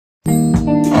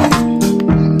Good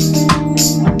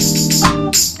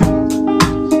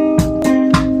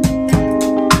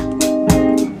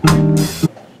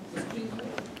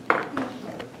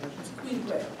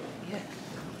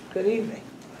evening.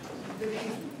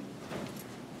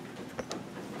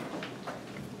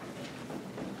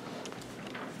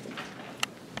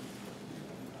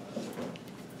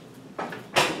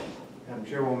 Madam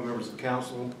Chairwoman, members of the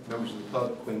council, members of the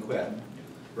public, Quinquet.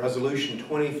 Resolution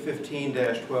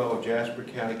 2015-12 of Jasper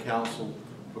County Council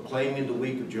proclaiming the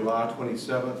week of July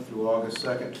 27th through August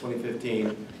 2nd,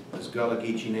 2015 as Gullah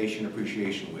Geechee Nation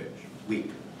Appreciation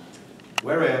Week.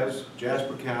 Whereas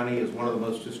Jasper County is one of the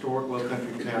most historic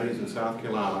low-country counties in South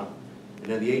Carolina,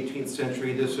 and in the 18th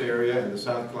century this area and the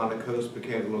South Carolina coast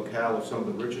became the locale of some of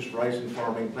the richest rice and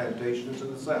farming plantations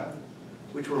in the South,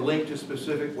 which were linked to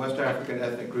specific West African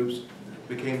ethnic groups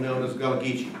became known as Gullah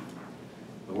Geechee.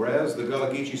 Whereas the Gullah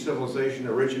Geechee civilization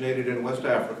originated in West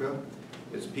Africa,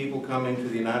 its people coming to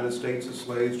the United States as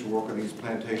slaves to work on these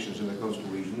plantations in the coastal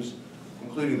regions,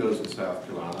 including those in South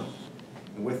Carolina.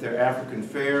 And with their African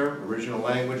fare, original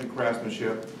language, and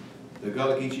craftsmanship, the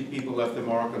Gullah Geechee people left their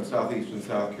mark on southeastern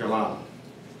South Carolina.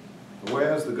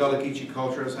 Whereas the Gullah Geechee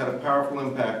culture has had a powerful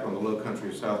impact on the low country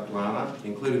of South Carolina,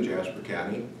 including Jasper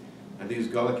County, and these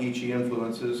Gullah Geechee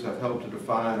influences have helped to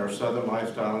define our southern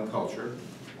lifestyle and culture.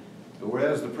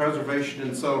 Whereas the preservation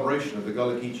and celebration of the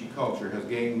Gullah Geechee culture has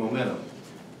gained momentum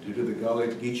due to the Gullah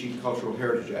Geechee Cultural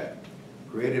Heritage Act,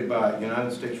 created by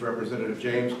United States Representative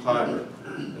James Clyburn,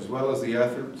 as well as the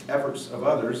efforts of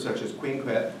others such as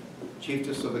Quinquet,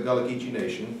 chiefess of the Gullah Geechee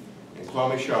Nation, and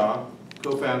Kwame Shaw,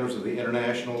 co-founders of the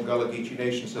International Gullah Geechee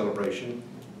Nation Celebration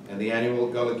and the annual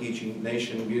Gullah Geechee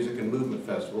Nation Music and Movement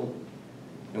Festival.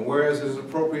 And whereas it is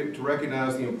appropriate to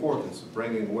recognize the importance of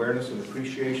bringing awareness and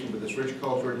appreciation to this rich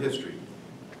culture and history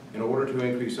in order to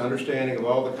increase understanding of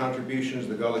all the contributions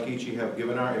the Gullah Geechee have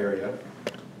given our area.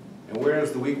 And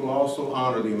whereas the week will also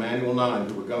honor the Emmanuel Nine,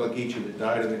 who were Gullah Geechee that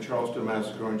died in the Charleston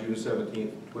Massacre on June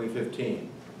 17, 2015.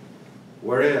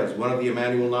 Whereas one of the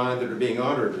Emmanuel Nine that are being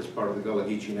honored as part of the Gullah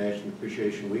Geechee Nation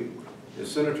Appreciation Week is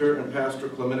Senator and Pastor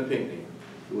Clementa Pinckney,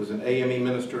 who was an AME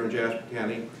minister in Jasper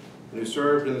County and who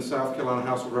served in the South Carolina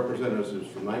House of Representatives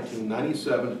from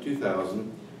 1997 to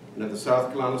 2000 and at the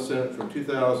South Carolina Senate from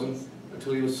 2000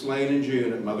 until he was slain in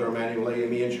June at Mother Emanuel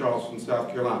AME in Charleston, South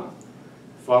Carolina.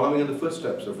 Following in the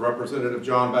footsteps of Representative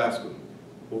John Bascom,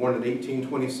 born in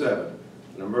 1827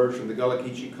 and emerged from the Gullah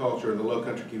Geechee culture in the Low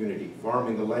Country community,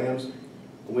 farming the lands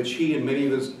on which he and many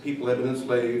of his people had been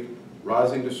enslaved,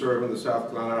 rising to serve in the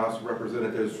South Carolina House of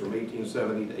Representatives from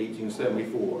 1870 to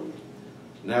 1874.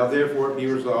 Now therefore it be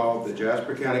resolved that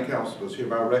Jasper County Council does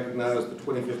hereby recognize the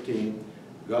 2015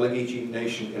 Gullah Geechee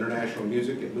Nation International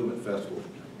Music and Movement Festival,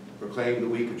 proclaimed the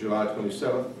week of July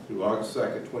 27th through August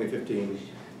 2nd, 2015,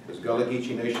 as Gullah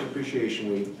Geechee Nation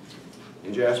Appreciation Week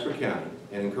in Jasper County,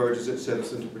 and encourages its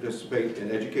citizens to participate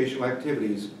in educational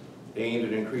activities aimed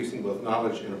at increasing both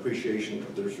knowledge and appreciation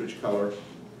of this rich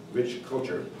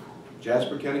culture.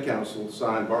 Jasper County Council,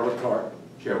 signed Barbara Clark,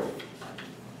 Chairwoman.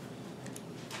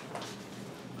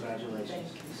 Congratulations. Thank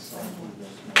you so much.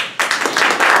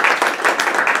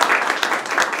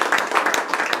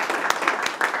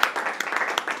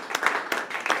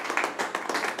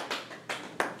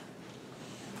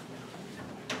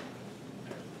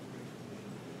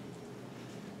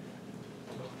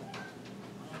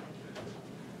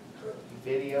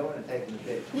 Video and taking the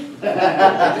picture.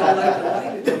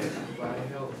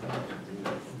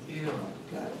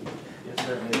 Yes,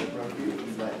 sir, Ms. Appropriate.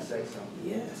 You'd like to say something?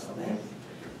 Yes,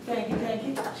 thank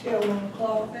you, Chairwoman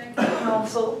Clark, thank you,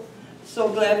 Council. So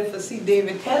glad to see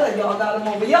David Taylor. Y'all got him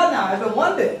over y'all now. I've been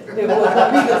wondering if it was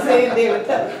going to be the same David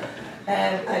Taylor.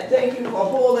 And I thank you for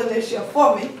holding this here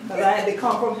for me, because I had to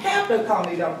come from Hampton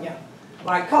County down here.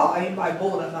 By car, I ain't by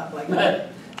boat or nothing like that.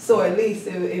 So at least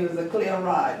it was a clear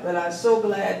ride. But I'm so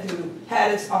glad to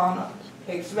have this honor,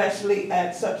 especially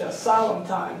at such a solemn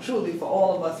time, truly for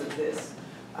all of us at this.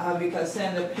 Because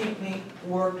Senator Pinckney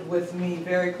worked with me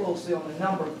very closely on a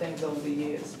number of things over the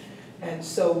years. And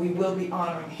so we will be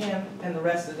honoring him and the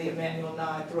rest of the Emmanuel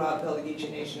Nine throughout Gullah Geechee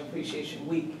Nation Appreciation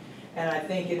Week. And I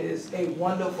think it is a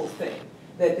wonderful thing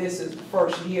that this is the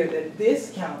first year that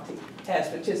this county has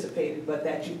participated, but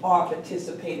that you are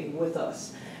participating with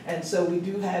us. And so we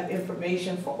do have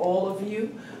information for all of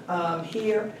you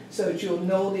here, so that you'll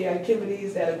know the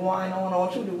activities that are going on all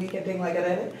through the week and things like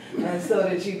that, and so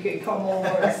that you can come over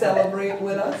and celebrate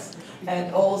with us.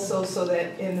 And also so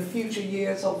that in the future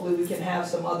years, hopefully we can have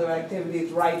some other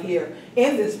activities right here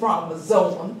in this promised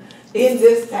zone, in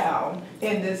this town,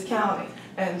 in this county.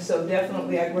 And so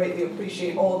definitely I greatly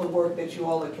appreciate all the work that you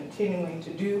all are continuing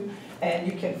to do.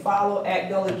 And you can follow at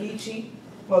Gullah Geechee,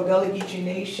 or Gullah Geechee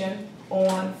Nation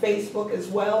on Facebook as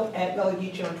well, at Gullah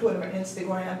Geechee on Twitter and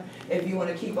Instagram, if you want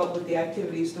to keep up with the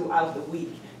activities throughout the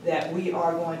week that we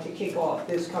are going to kick off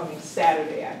this coming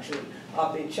Saturday, actually,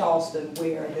 up in Charleston,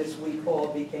 where this week all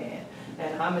began.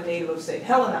 And I'm a native of St.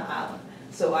 Helena Island,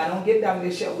 so I don't get down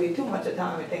this show way too much of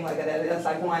time and things like that. That's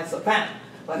like going to Savannah.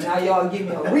 But now y'all give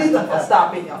me a reason for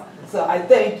stopping y'all. So I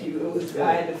thank you.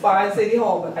 I had to find City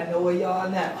Hall, but I know where y'all are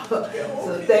now.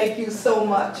 So thank you so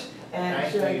much.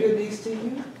 And should I give these to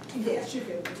you? Yes, you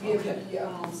can give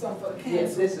some for the council.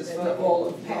 Yes, this is for all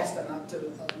of y'all. Pass them out to the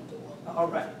door. All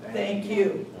right, thank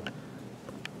you.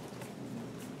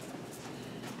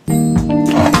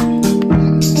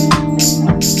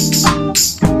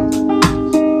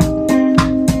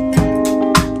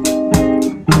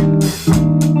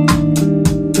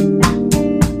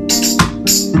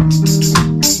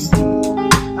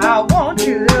 I want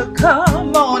you to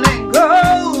come on and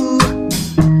go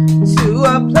to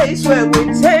a place where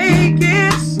we take